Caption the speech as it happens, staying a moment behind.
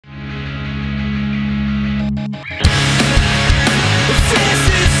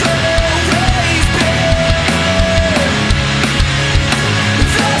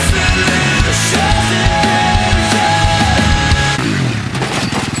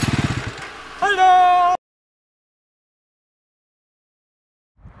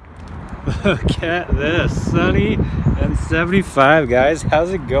Look at this, sunny and 75, guys.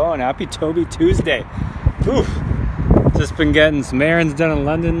 How's it going? Happy Toby Tuesday. Oof. Just been getting some errands done in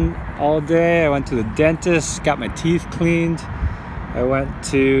London all day. I went to the dentist, got my teeth cleaned. I went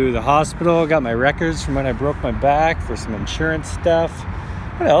to the hospital, got my records from when I broke my back for some insurance stuff.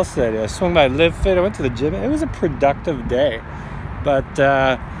 What else did I do? I swung by LiveFit, I went to the gym. It was a productive day. But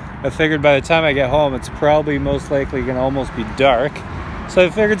I figured by the time I get home, it's probably most likely gonna almost be dark. So I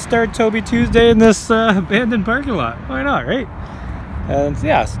figured start Toby Tuesday in this abandoned parking lot. Why not, right? And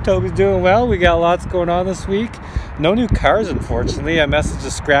yeah, so Toby's doing well. We got lots going on this week. No new cars, unfortunately. I messaged the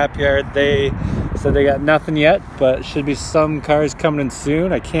scrapyard. They said they got nothing yet, but should be some cars coming in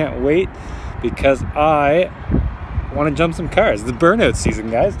soon. I can't wait because I want to jump some cars. It's burnout season,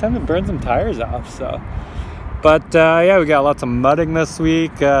 guys. Time to burn some tires off. So, but yeah, we got lots of mudding this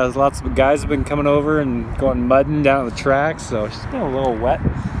week. Lots of guys have been coming over and going mudding down the track, so it's been a little wet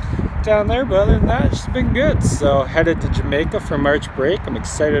down there, but other than that, it's been good. So headed to Jamaica for March break. I'm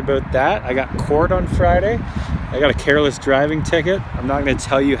excited about that. I got court on Friday. I got a careless driving ticket. I'm not going to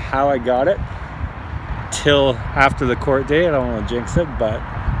tell you how I got it till after the court day. I don't want to jinx it, but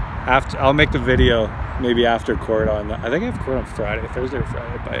after, I'll make the video maybe after court on, I think I have court on Friday, Thursday or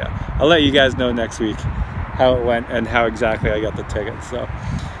Friday, but yeah, I'll let you guys know next week how it went and how exactly I got the ticket. So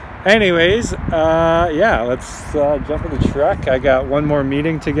anyways, yeah, let's jump in the truck. I got one more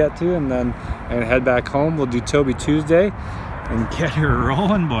meeting to get to and then head back home. We'll do Toby Tuesday and get her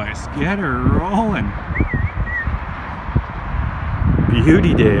rolling, boys. Get her rolling.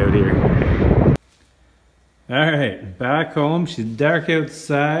 Beauty day out here. All right, back home. She's dark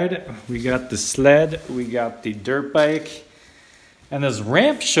outside. We got the sled, we got the dirt bike, and this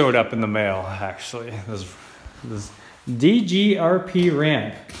ramp showed up in the mail, actually. This DGRP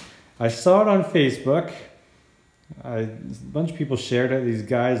ramp. I saw it on Facebook. A bunch of people shared it. These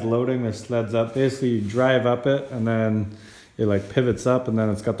guys loading their sleds up. Basically, you drive up it, and then it like pivots up, and then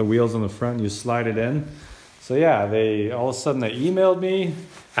it's got the wheels on the front, and you slide it in. So yeah, all of a sudden they emailed me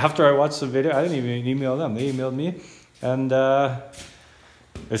after I watched the video. I didn't even email them. They emailed me, and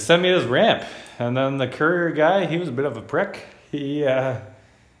they sent me this ramp. And then the courier guy, he was a bit of a prick. He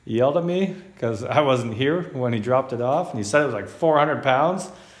yelled at me because I wasn't here when he dropped it off, and he said it was like 400 pounds.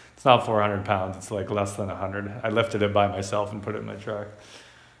 It's not 400 pounds, it's like less than 100. I lifted it by myself and put it in my truck.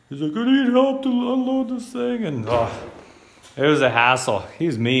 He's like, I need help to unload this thing, and oh, it was a hassle.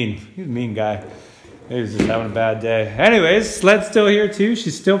 He's mean. He's a mean guy. He was just having a bad day. Anyways, sled's still here too.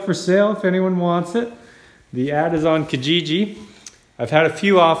 She's still for sale if anyone wants it. The ad is on Kijiji. I've had a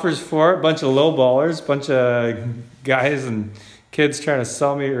few offers for it, a bunch of lowballers, a bunch of guys and kids trying to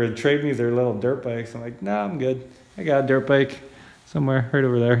sell me or trade me their little dirt bikes. I'm like, nah, I'm good. I got a dirt bike somewhere right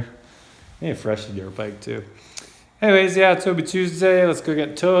over there. I need a fresh dirt bike too. Anyways, yeah, Toby Tuesday. Let's go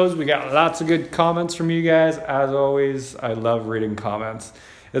get toes. We got lots of good comments from you guys. As always, I love reading comments.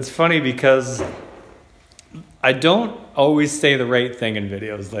 It's funny because I don't always say the right thing in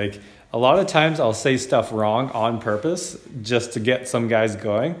videos. Like a lot of times I'll say stuff wrong on purpose just to get some guys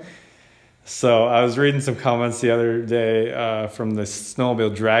going. So I was reading some comments the other day from the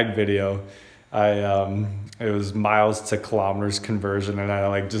snowmobile drag video. It was miles to kilometers conversion, and I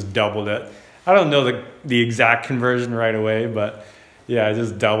like just doubled it. I don't know the exact conversion right away, but yeah, I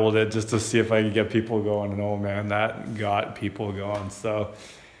just doubled it just to see if I could get people going. And oh man, that got people going. So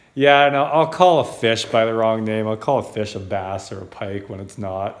yeah, and I'll call a fish by the wrong name. I'll call a fish a bass or a pike when it's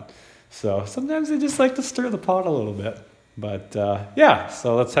not. So sometimes they just like to stir the pot a little bit. But yeah,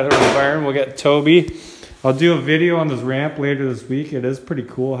 so let's head over to the barn. We'll get Toby. I'll do a video on this ramp later this week. It is pretty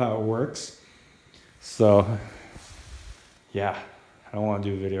cool how it works. So yeah, I don't want to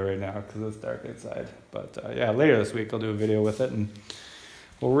do a video right now because it's dark outside. But yeah, later this week I'll do a video with it and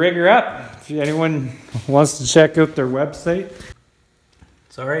we'll rig her up. If anyone wants to check out their website.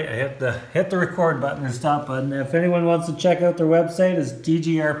 Sorry, I hit the record button or stop button. If anyone wants to check out their website, it's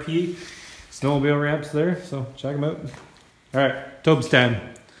DGRP. Snowmobile ramps there, so check them out. All right, Toby's time.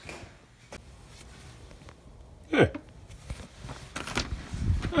 Hey.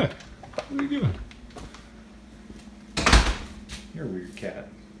 Hey, what are you doing? You're a weird cat.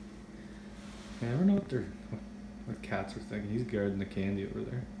 I never know what cats are thinking. He's guarding the candy over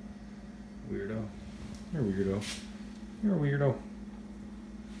there. Weirdo. You're a weirdo. You're a weirdo.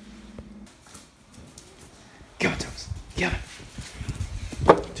 Come on, Toes. Come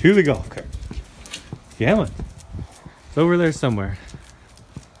on. To the golf cart. Come on. It's over there somewhere.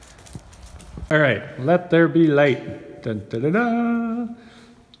 All right, let there be light. Dun, da, da, da.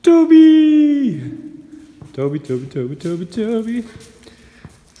 Toby! Toby, Toby, Toby, Toby, Toby.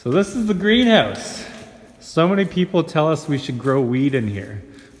 So this is the greenhouse. So many people tell us we should grow weed in here.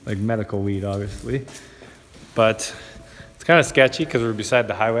 like medical weed, obviously. But it's kind of sketchy because we're beside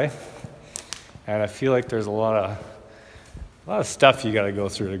the highway, and I feel like there's a lot of stuff you got to go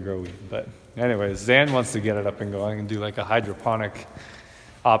through to grow weed. But anyways, Zan wants to get it up and going and do like a hydroponic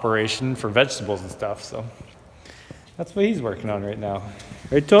operation for vegetables and stuff. So that's what he's working on right now.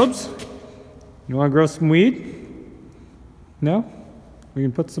 Right, Tobes? You want to grow some weed? No? We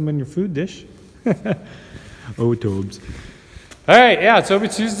can put some in your food dish. Oh, Tobes. All right, yeah, Toby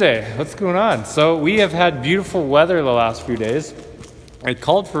Tuesday. What's going on? So we have had beautiful weather the last few days. It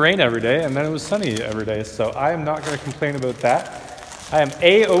called for rain every day, and then it was sunny every day. So I am not going to complain about that. I am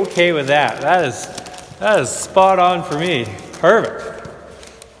A-okay with that. That is spot on for me. Perfect.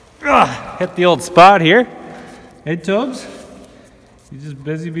 Ugh, hit the old spot here. Hey, Tobes? You just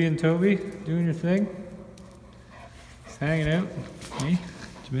busy being Toby, doing your thing? Just hanging out. Me? Did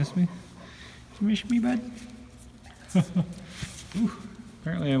you miss me? Did you miss me, bud? Ooh,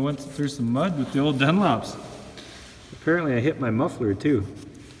 apparently I went through some mud with the old Dunlops. Apparently I hit my muffler too.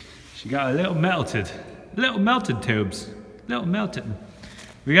 She got a little melted. A little melted, Tobes. A little melted.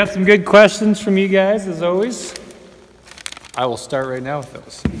 We got some good questions from you guys, as always. I will start right now with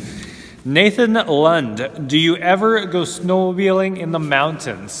those. Nathan Lund, do you ever go snowmobiling in the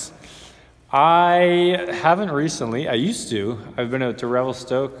mountains? I haven't recently. I used to. I've been out to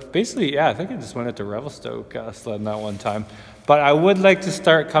Revelstoke. Basically, yeah, I think I just went out to Revelstoke sledding that one time. But I would like to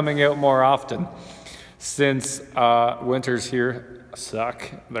start coming out more often since winters here suck.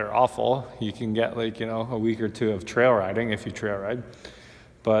 They're awful. You can get like, you know, a week or two of trail riding if you trail ride.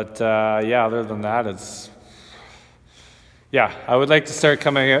 But yeah, other than that, it's... Yeah, I would like to start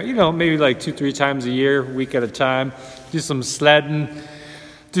coming out, you know, maybe like 2-3 times a year, week at a time. Do some sledding,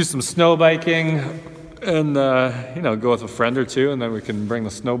 do some snow biking, and, you know, go with a friend or two, and then we can bring the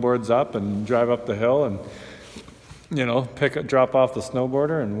snowboards up and drive up the hill and, you know, drop off the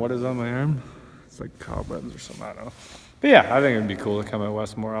snowboarder. And what is on my arm? It's like cobwebs or something, I don't know. But yeah, I think it'd be cool to come out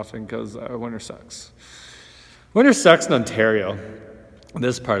west more often because winter sucks. Winter sucks in Ontario,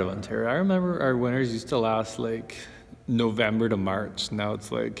 this part of Ontario. I remember our winters used to last like November to March. Now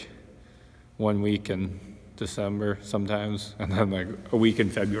it's like 1 week in December sometimes, and then like a week in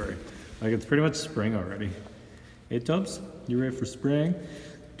February. Like it's pretty much spring already. Hey Tubbs, you ready for spring?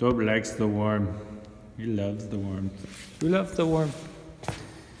 Tub likes the warm. He loves the warm. We love the warm.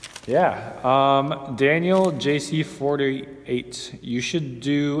 Yeah, Daniel JC48, you should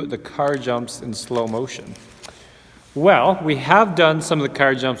do the car jumps in slow motion. Well, we have done some of the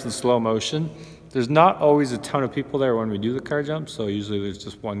car jumps in slow motion. There's not always a ton of people there when we do the car jumps, so usually there's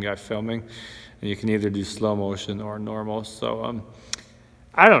just one guy filming, and you can either do slow motion or normal. So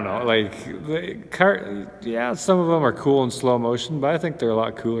I don't know, like the car, yeah, some of them are cool in slow motion, but I think they're a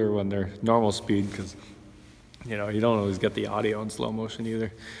lot cooler when they're normal speed because, you know, you don't always get the audio in slow motion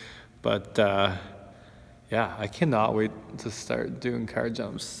either. But yeah, I cannot wait to start doing car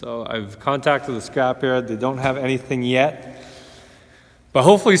jumps. So I've contacted the scrapyard. They don't have anything yet. But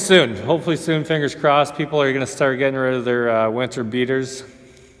hopefully soon, fingers crossed, people are going to start getting rid of their winter beaters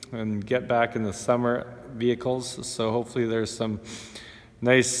and get back in the summer vehicles. So hopefully there's some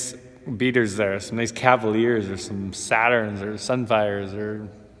nice beaters there, some nice Cavaliers or some Saturns or Sunfires, or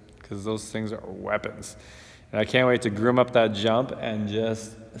because those things are weapons. And I can't wait to groom up that jump and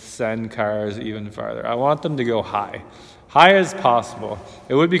just send cars even farther. I want them to go high as possible.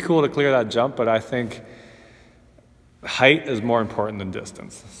 It would be cool to clear that jump, but I think height is more important than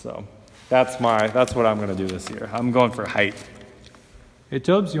distance. So that's what I'm going to do this year. I'm going for height. Hey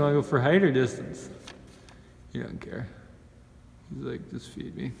Tubbs, you want to go for height or distance? You don't care. He's like, just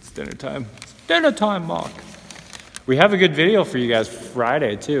feed me. It's dinner time. It's dinner time, Mark. We have a good video for you guys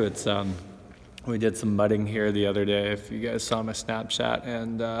Friday too. It's we did some mudding here the other day. If you guys saw my Snapchat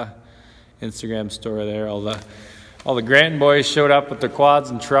and Instagram story there, all the Granton boys showed up with their quads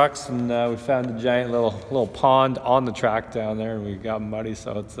and trucks, and we found a giant little pond on the track down there, and we got muddy.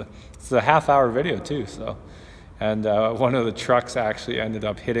 So it's a half-hour video too. So, and one of the trucks actually ended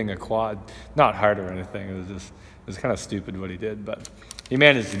up hitting a quad, not hard or anything. It was kind of stupid what he did, but he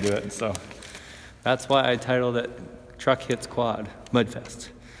managed to do it. So that's why I titled it "Truck Hits Quad Mudfest."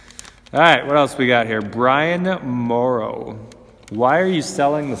 All right, what else we got here? Brian Morrow, why are you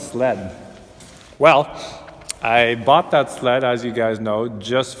selling the sled? Well, I bought that sled, as you guys know,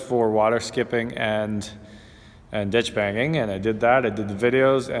 just for water skipping and ditch banging, and I did that. I did the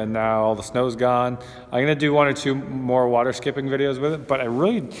videos, and now all the snow's gone. I'm gonna do 1 or 2 more water skipping videos with it, but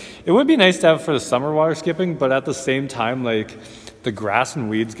it would be nice to have for the summer water skipping, but at the same time, like, the grass and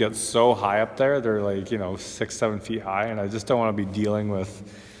weeds get so high up there. They're like, you know, 6-7 feet high, and I just don't want to be dealing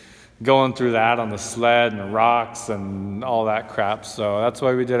with going through that on the sled and rocks and all that crap. So that's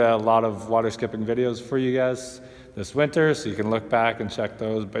why we did a lot of water skipping videos for you guys this winter, so you can look back and check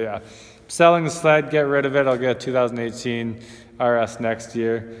those. But yeah, selling the sled, get rid of it. I'll get a 2018 RS next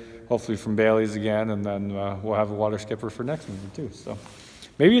year, hopefully from Bailey's again, and then we'll have a water skipper for next winter too. So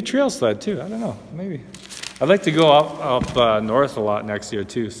maybe a trail sled too, I don't know, maybe. I'd like to go up north a lot next year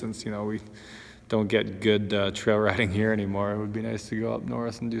too, since, you know, we don't get good trail riding here anymore. It would be nice to go up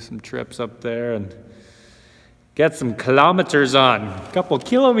north and do some trips up there and get some kilometers on, a couple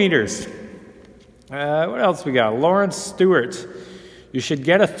kilometers. What else we got? Lawrence Stewart, you should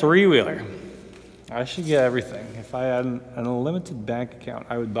get a 3-wheeler. I should get everything. If I had an unlimited bank account,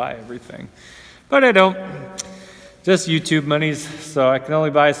 I would buy everything. But I don't. Just YouTube monies, so I can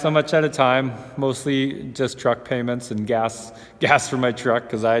only buy so much at a time. Mostly just truck payments and gas for my truck,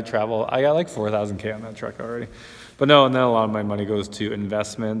 because I travel. I got like 4,000 K on that truck already. But no, and then a lot of my money goes to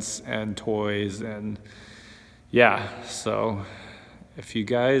investments and toys, and yeah. So if you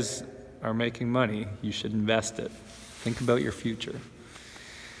guys are making money, you should invest it. Think about your future.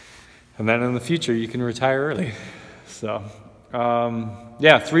 And then in the future, you can retire early. So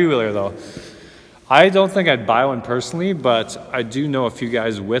yeah, 3-wheeler though. I don't think I'd buy one personally, but I do know a few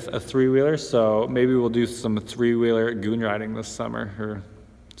guys with a 3-wheeler, so maybe we'll do some 3-wheeler goon riding this summer, or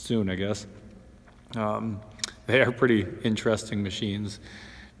soon, I guess. They are pretty interesting machines,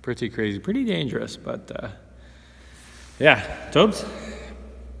 pretty crazy, pretty dangerous, but yeah. Tobes?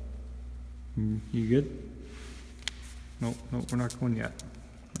 You good? No, we're not going yet.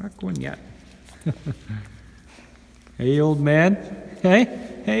 We're not going yet. Hey, old man.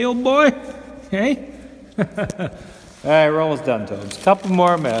 Hey, old boy. Hey. All right, we're almost done, Tobes. Couple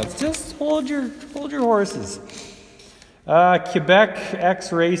more minutes. Just hold your horses. Quebec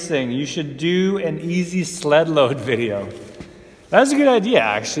FXR Racing, you should do an easy sled load video. That's a good idea,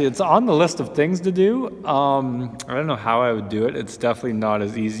 actually. It's on the list of things to do. I don't know how I would do it. It's definitely not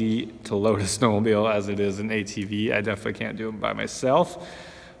as easy to load a snowmobile as it is an ATV. I definitely can't do it by myself.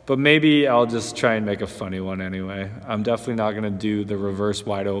 But maybe I'll just try and make a funny one anyway. I'm definitely not going to do the reverse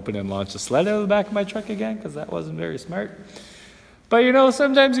wide open and launch a sled out of the back of my truck again, because that wasn't very smart. But you know,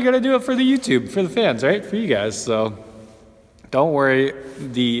 sometimes you got to do it for the YouTube, for the fans, right? For you guys. So don't worry.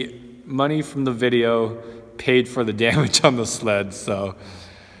 The money from the video paid for the damage on the sled, so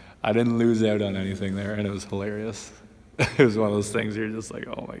I didn't lose out on anything there, and it was hilarious. It was one of those things you're just like,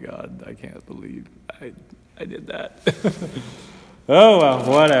 oh my God, I can't believe I did that. Oh, well,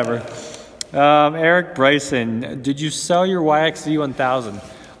 whatever. Eric Bryson, did you sell your YXZ 1000?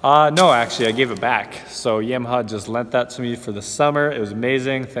 No, actually, I gave it back. So Yamaha just lent that to me for the summer. It was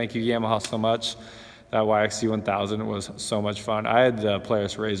amazing. Thank you, Yamaha, so much. That YXZ 1000 was so much fun. I had the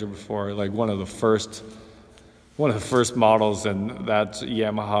Polaris Razor before, like one of the first models, and that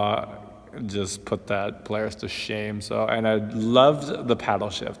Yamaha just put that Polaris to shame. So, and I loved the paddle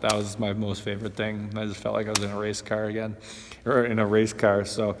shift. That was my most favorite thing. I just felt like I was in a race car again, or in a race car.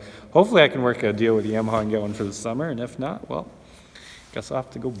 So hopefully I can work a deal with Yamaha and get one for the summer, and if not, well, guess I'll have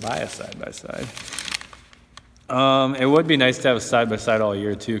to go buy a side-by-side. It would be nice to have a side-by-side all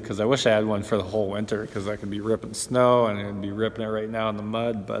year too, because I wish I had one for the whole winter, because I could be ripping snow, and I'd be ripping it right now in the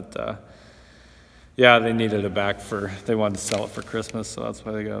mud, but yeah, they needed it back they wanted to sell it for Christmas, so that's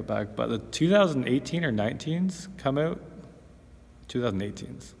why they got it back. But the 2018 or 19s come out,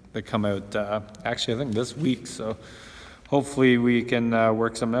 2018s, they come out, actually I think this week, so hopefully we can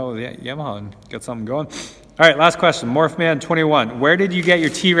work something out with Yamaha and get something going. All right, last question, Morphman21, where did you get your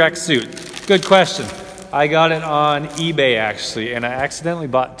T-Rex suit? Good question. I got it on eBay actually, and I accidentally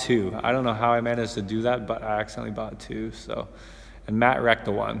bought 2. I don't know how I managed to do that, but I accidentally bought 2, so, and Matt wrecked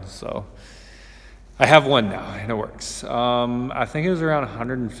the one, so I have one now, and it works. I think it was around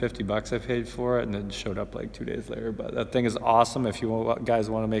 150 bucks I paid for it, and it showed up like 2 days later. But that thing is awesome if you guys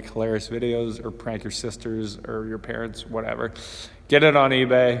want to make hilarious videos or prank your sisters or your parents, whatever. Get it on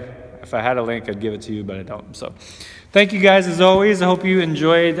eBay. If I had a link, I'd give it to you, but I don't. So thank you guys as always. I hope you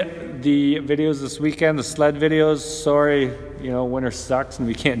enjoyed the videos this weekend, the sled videos. Sorry, you know, winter sucks and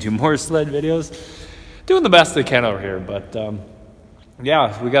we can't do more sled videos. Doing the best I can over here, but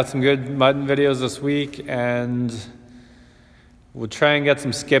yeah, we got some good mud videos this week, and we'll try and get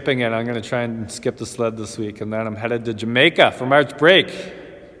some skipping in. I'm going to try and skip the sled this week, and then I'm headed to Jamaica for March break.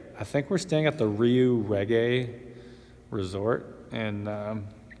 I think we're staying at the Rio Reggae Resort in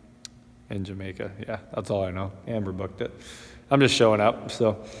Jamaica. Yeah, that's all I know. Amber booked it. I'm just showing up.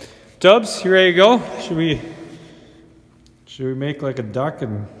 So, Dubs, you ready to go? Should we make like a duck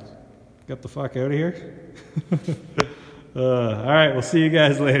and get the fuck out of here? All right, we'll see you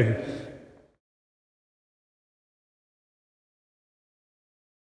guys later.